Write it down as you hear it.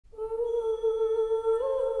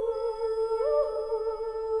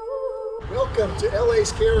welcome to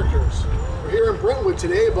LA's Characters. We're here in Brentwood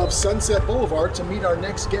today above Sunset Boulevard to meet our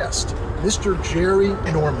next guest, Mr. Jerry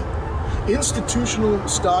Norman, institutional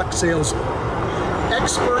stock salesman,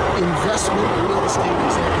 expert investment real estate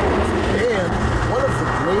executive, and one of the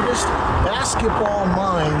greatest basketball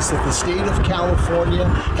minds that the state of California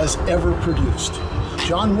has ever produced.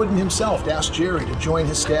 John Wooden himself asked Jerry to join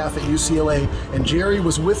his staff at UCLA, and Jerry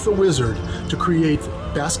was with the Wizard to create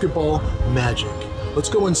basketball magic. Let's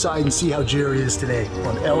go inside and see how Jerry is today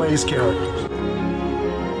on LA's Characters.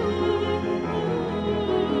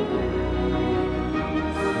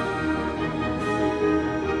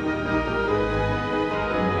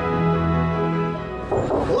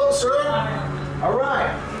 Hello, sir. All right.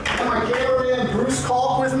 Got my cameraman Bruce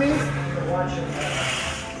Kalk with me.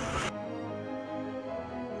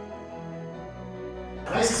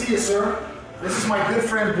 Nice to see you, sir. This is my good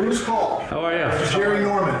friend Bruce Kalk. How are you? Jerry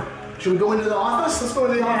Norman. Should we go into the office? Let's go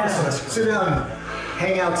into the office. Let's sit down and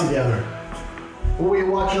hang out together. What were you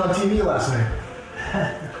watching on TV last night?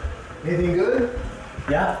 Anything good?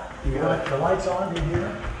 Yeah. You got the lights on? You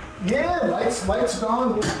hear? Yeah, lights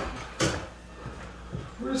on.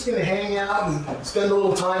 We're just gonna hang out and spend a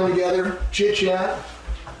little time together, chit chat.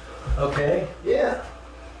 Okay. Yeah.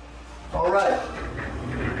 All right.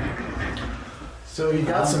 So you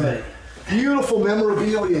got some beautiful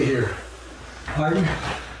memorabilia here. Pardon?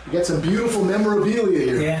 You got some beautiful memorabilia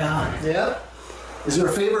here. Yeah. Yeah? Is there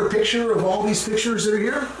a favorite picture of all these pictures that are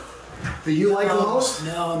here that you like the most?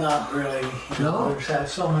 No, not really. No? We've had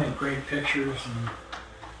so many great pictures and,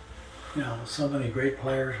 you know, so many great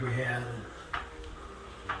players we had.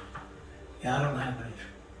 Yeah, I don't have any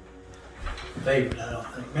favorite, I don't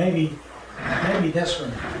think. Maybe this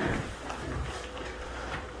one.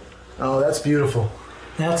 Oh, that's beautiful.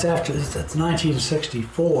 That's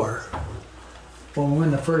 1964 when we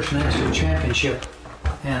won the first national championship,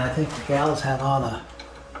 and I think the gals had on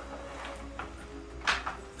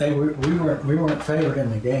we weren't favored in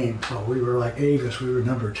the game, so we were like Avis, we were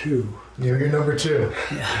number 2. You're number 2.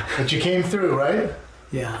 Yeah. But you came through, right?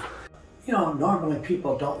 Yeah. You know, normally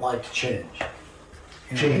people don't like to change.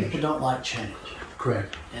 People don't like change.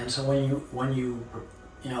 Correct. And so when you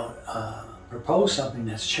propose something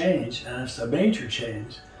that's changed, and it's a major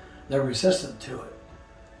change, they're resistant to it.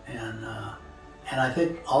 And I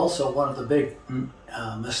think also one of the big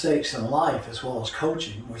mistakes in life, as well as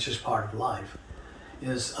coaching, which is part of life,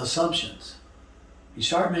 is assumptions. You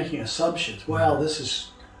start making assumptions. Well, these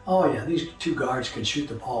 2 guards can shoot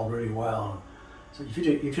the ball really well. So if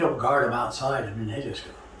you don't guard them outside, I mean, they just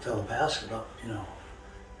fill the basket up, you know.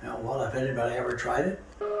 Well, have anybody ever tried it?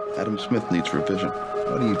 Adam Smith needs revision.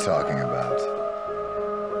 What are you talking about?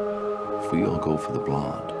 If we all go for the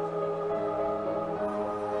blonde,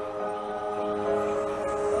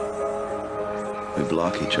 we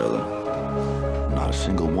block each other. Not a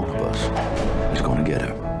single one of us is going to get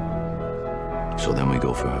her. So then we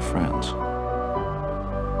go for her friends.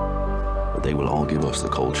 But they will all give us the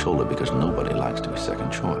cold shoulder because nobody likes to be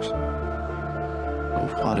second choice.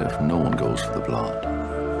 But what if no one goes for the blonde?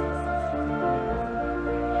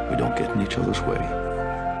 We don't get in each other's way,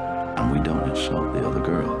 and we don't insult the other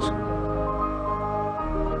girls.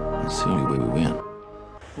 That's the only way we win.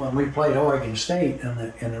 When we played Oregon State in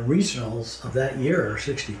the regionals of that year,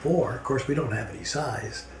 '64, of course we don't have any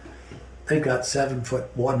size. They've got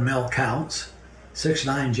 7'1" Mel Counts,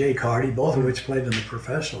 6'9" Jay Carty, both of which played in the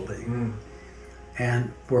professional league.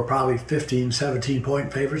 And were probably 15, 17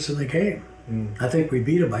 point favorites in the game. I think we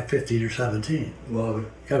beat them by 15 or 17. Love it.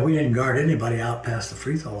 Because we didn't guard anybody out past the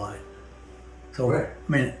free throw line. So, right.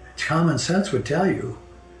 I mean, common sense would tell you,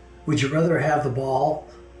 would you rather have the ball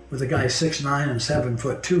with a guy 6'9" and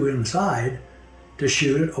 7'2" inside to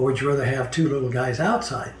shoot it, or would you rather have 2 little guys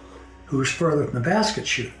outside who's further from the basket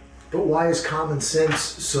shooting? But why is common sense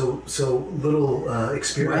so little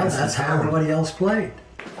experience? Well, that's how everybody else played.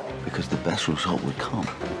 Because the best result would come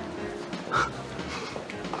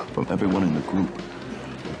from everyone in the group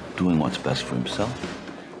doing what's best for himself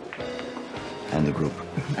and the group.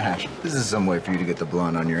 Ash, this is some way for you to get the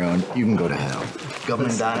blonde on your own. You can go to hell.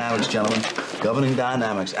 Governing dynamics, gentlemen. Governing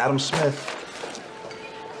dynamics. Adam Smith.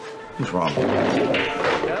 Who's wrong?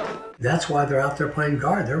 That's why they're out there playing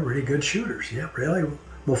guard. They're really good shooters. Yeah, really.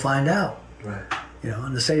 We'll find out. Right. You know,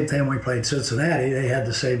 and the same thing when we played Cincinnati, they had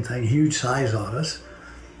the same thing, huge size on us,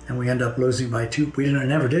 and we ended up losing by 2. We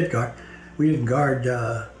never did guard. We didn't guard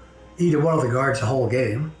either one of the guards the whole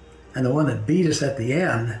game, and the one that beat us at the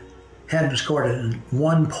end hadn't scored it in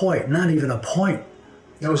 1 point, not even a point.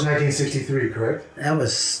 That was 1963, correct? That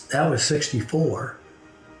was 64,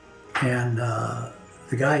 and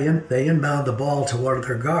they inbound the ball to one of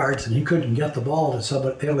their guards, and he couldn't get the ball to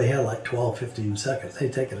somebody. They only had like 12, 15 seconds.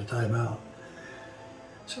 They'd taken a timeout.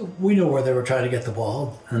 So we knew where they were trying to get the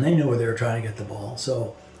ball, and they knew where they were trying to get the ball.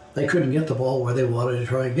 So they couldn't get the ball where they wanted to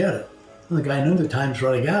try and get it. And the guy knew the time's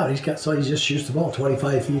running out. So he just shoots the ball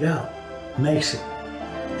 25 feet out, makes it.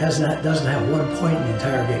 Doesn't have 1 point in the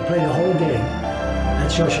entire game. Played the whole game.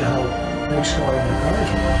 That shows you how big scoring the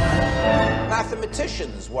cards were.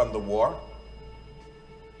 Mathematicians won the war.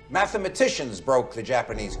 Mathematicians broke the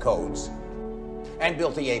Japanese codes and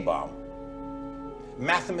built the A-bomb.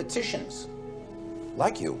 Mathematicians,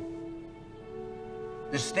 like you.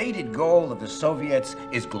 The stated goal of the Soviets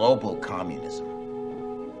is global communism.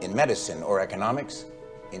 In medicine or economics,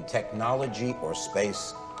 in technology or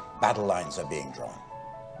space, battle lines are being drawn.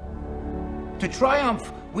 To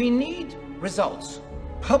triumph, we need results.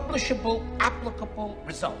 Publishable, applicable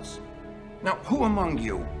results. Now, who among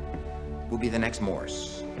you will be the next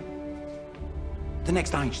Morse? The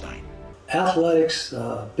next Einstein? Athletics,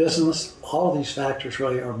 business, all of these factors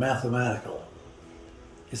really are mathematical.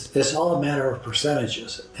 It's all a matter of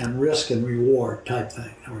percentages and risk and reward type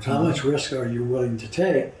thing. In other words, how much risk are you willing to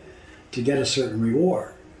take to get a certain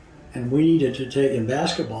reward? And we needed to take, in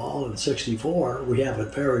basketball in '64, we have a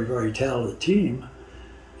very, very talented team.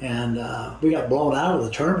 And we got blown out of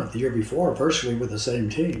the tournament the year before, virtually with the same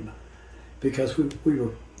team, because we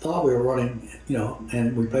thought we were running,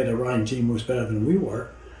 and we played a running team who was better than we were.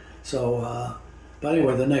 So, but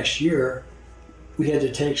anyway, the next year, we had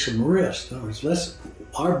to take some risks. In other words,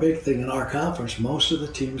 our big thing in our conference, most of the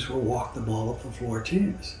teams were walk the ball up the floor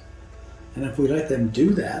teams. And if we let them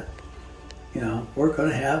do that, we're going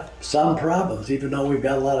to have some problems, even though we've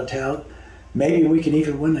got a lot of talent. Maybe we can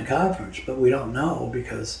even win the conference, but we don't know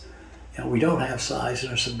because we don't have size, and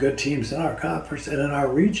there's some good teams in our conference and in our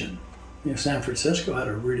region. San Francisco had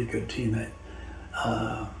a really good team.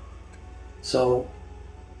 So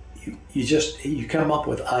you come up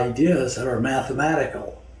with ideas that are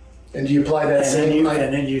mathematical. And do you apply that same?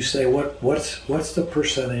 And then you say, what's the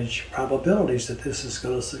percentage probabilities that this is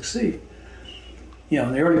going to succeed?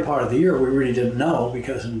 In the early part of the year, we really didn't know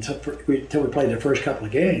because until we played the first couple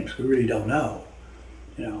of games, we really don't know.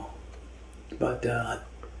 But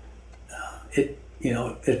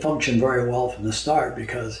it functioned very well from the start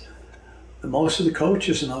because most of the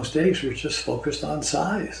coaches in those days were just focused on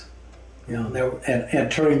size, and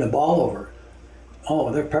turning the ball over. Oh,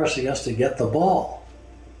 they're pressing us to get the ball.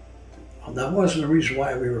 Well, that wasn't the reason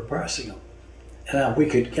why we were pressing them. And we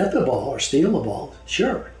could get the ball or steal the ball,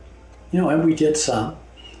 sure. And we did some,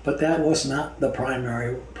 but that was not the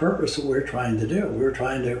primary purpose that we were trying to do. We were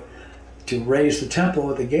trying to raise the tempo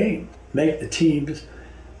of the game, make the teams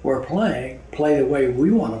we're playing play the way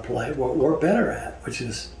we want to play, what we're better at, which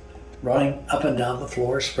is running up and down the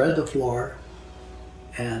floor, spread the floor,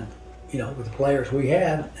 and with the players we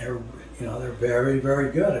had, they're very,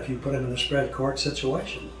 very good if you put them in a spread court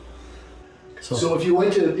situation. So if you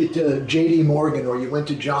went to J.D. Morgan or you went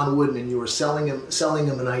to John Wooden and you were selling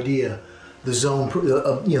him an idea, the zone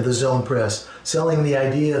press, selling the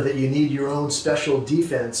idea that you need your own special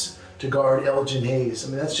defense to guard Elgin Hayes. I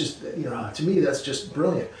mean, that's just to me that's just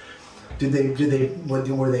brilliant.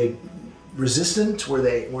 Were they resistant? Were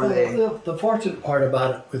they? The fortunate part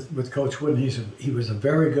about it with Coach Wooden, he was a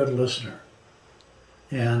very good listener,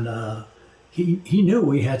 and he knew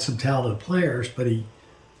we had some talented players, but he,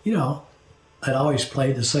 I'd always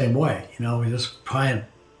played the same way. We just try and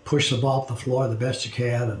push the ball up the floor the best you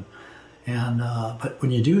can, but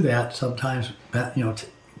when you do that, sometimes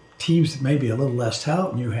teams that maybe a little less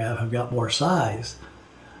talent than you have got more size.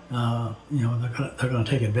 They're going to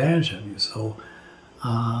take advantage of you. So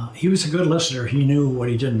he was a good listener. He knew what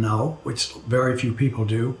he didn't know, which very few people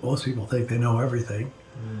do. Most people think they know everything,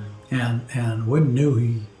 and Wooden knew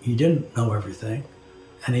he didn't know everything,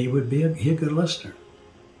 and he would be a good listener.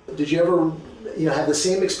 Did you ever have the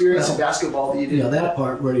same experience in basketball that you did? That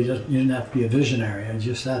part really you didn't have to be a visionary. You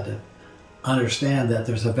just had to understand that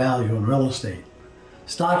there's a value in real estate.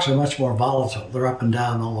 Stocks are much more volatile. They're up and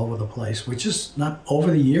down all over the place, which is not,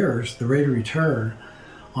 over the years, the rate of return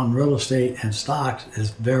on real estate and stocks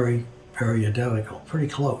is very, very identical, pretty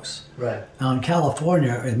close. Right. Now in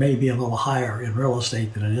California, it may be a little higher in real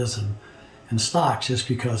estate than it is in stocks just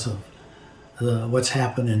because of what's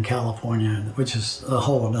happened in California, which is a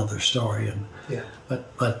whole another story.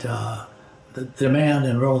 But the demand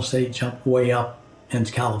in real estate jumped way up in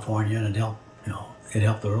California, and it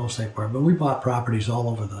helped the real estate part. But we bought properties all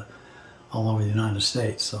over the United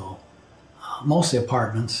States, so mostly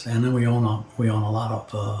apartments, and then we own a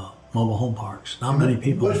lot of mobile home parks. Not many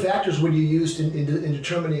people. What factors would you use in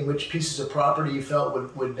determining which pieces of property you felt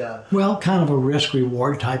would Well, kind of a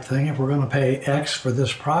risk-reward type thing. If we're going to pay X for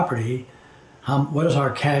this property, what is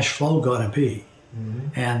our cash flow going to be?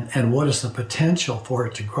 And what is the potential for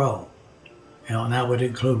it to grow? You know, and that would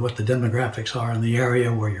include what the demographics are in the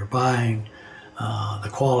area where you're buying, the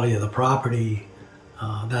quality of the property,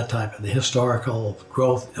 that type of the historical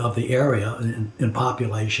growth of the area in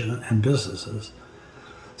population and businesses.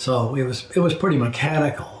 So it was pretty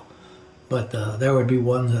mechanical, but there would be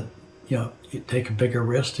ones that, you know, you take a bigger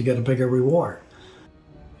risk to get a bigger reward.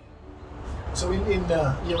 So in you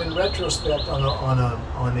know, in retrospect on a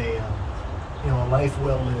life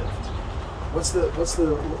well lived,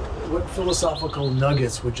 what philosophical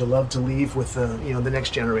nuggets would you love to leave with you know, the next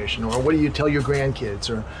generation, or what do you tell your grandkids,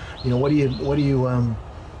 or you know, what do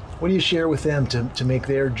you share with them to make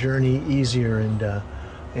their journey easier and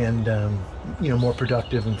you know, more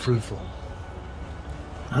productive and fruitful?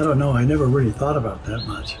 I don't know. I never really thought about that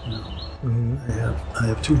much. You know, I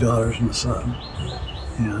have 2 daughters and a son,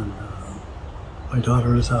 and my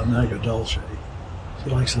daughter is out in Agua Dulce. She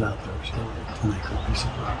likes it out there. She likes to make a piece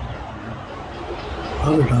of property. My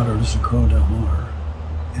other daughter lives in Crow Del Mar,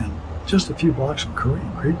 and just a few blocks from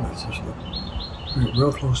Korean Creek lives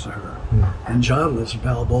real close to her. And John lives in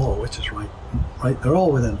Balboa, which is right. They're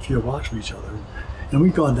all within a few blocks of each other. And we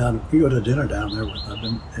go to dinner down there with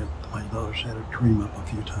them. My daughter's had a Kareem up a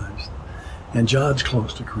few times. And John's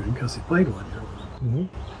close to Kareem because he played 1 year with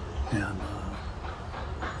him.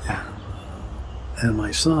 And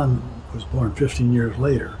my son was born 15 years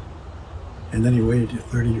later. And then he waited to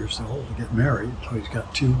 30 years old to get married. So he's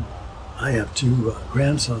got I have 2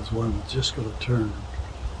 grandsons. One just going to turn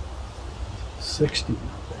 60, I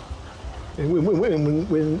think.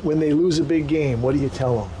 And when they lose a big game, what do you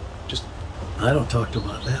tell them? Just I don't talk to them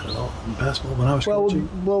about that at all. In basketball, when I was coaching.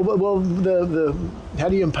 Well, how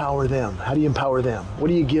do you empower them? How do you empower them? What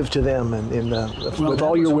do you give to them with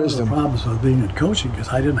all your wisdom? One of the problems with being in coaching because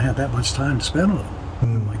I didn't have that much time to spend with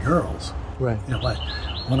them, with my girls. Right. You know,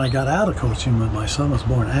 when I got out of coaching, when my son was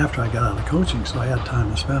born after I got out of coaching, so I had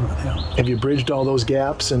time to spend with him. Have you bridged all those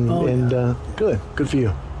gaps? Yeah. Good for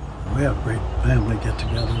you. We have great family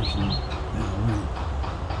get-togethers, and you know,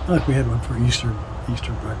 like we had one for Easter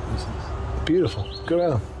breakfasts. Beautiful. Good on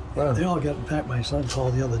them. Wow. They all get. In fact, my son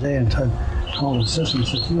called the other day and called his sister and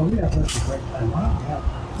said, "You know, we have such a great time. Why don't we have to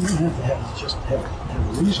have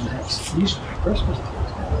a reason to have Easter, Christmas."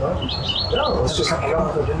 No, let's just come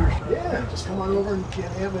over for dinner. Yeah, just come on over and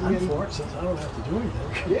have it. I'm for it since I don't have to do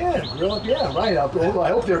anything. Yeah, grill up. Yeah, right. I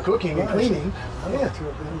hope they're cooking and cleaning.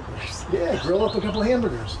 Yeah, grill up a couple of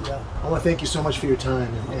hamburgers. Yeah. I want to thank you so much for your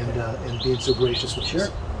time and being so gracious with us. Sure.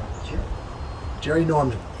 Jerry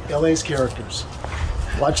Norman, LA's Characters.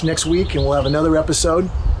 Watch next week and we'll have another episode.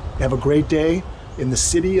 Have a great day in the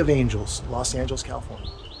City of Angels, Los Angeles, California.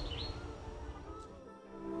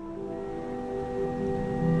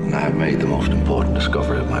 And I've made the most important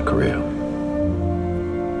discovery of my career.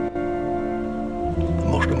 The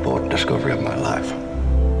most important discovery of my life.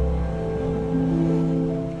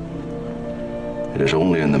 It is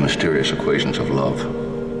only in the mysterious equations of love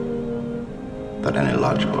that any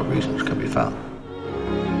logical reasons can be found.